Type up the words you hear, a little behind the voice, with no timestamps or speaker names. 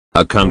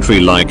A country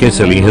like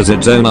Italy has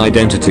its own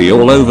identity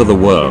all over the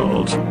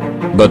world.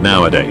 But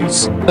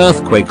nowadays,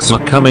 earthquakes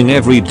are coming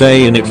every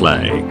day in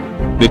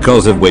Itlay.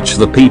 Because of which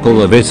the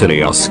people of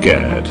Italy are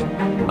scared.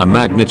 A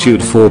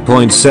magnitude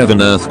 4.7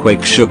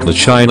 earthquake shook the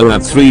China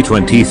at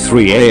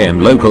 3:23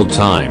 am local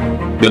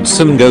time. But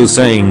some go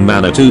saying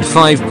magnitude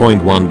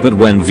 5.1, but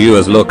when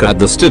viewers look at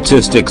the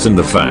statistics and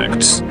the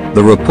facts,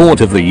 the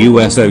report of the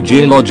USO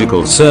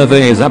Geological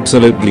Survey is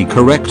absolutely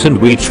correct and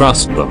we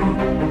trust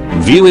them.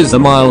 Viewers, the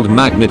mild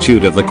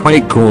magnitude of the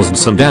quake caused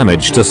some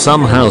damage to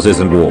some houses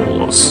and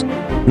walls.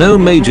 No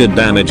major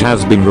damage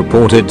has been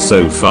reported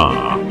so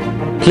far.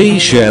 Please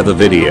share the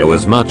video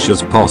as much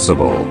as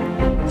possible.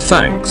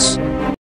 Thanks.